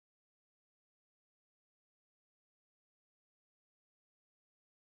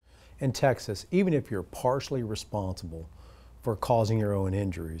In Texas, even if you're partially responsible for causing your own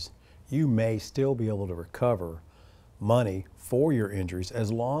injuries, you may still be able to recover money for your injuries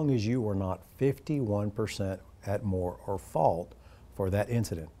as long as you are not 51% at more or fault for that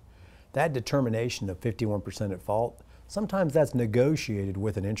incident. That determination of 51% at fault, sometimes that's negotiated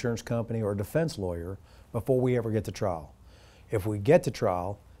with an insurance company or a defense lawyer before we ever get to trial. If we get to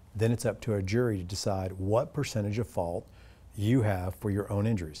trial, then it's up to a jury to decide what percentage of fault you have for your own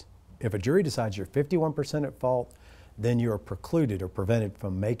injuries. If a jury decides you're 51% at fault, then you are precluded or prevented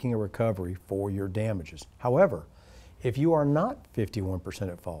from making a recovery for your damages. However, if you are not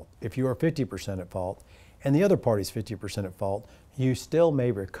 51% at fault, if you are 50% at fault, and the other party's 50% at fault, you still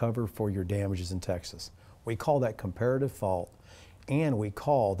may recover for your damages in Texas. We call that comparative fault, and we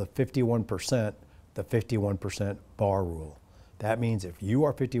call the 51% bar rule. That means if you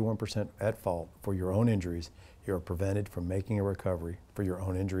are 51% at fault for your own injuries, you are prevented from making a recovery for your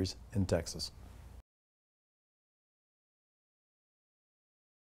own injuries in Texas.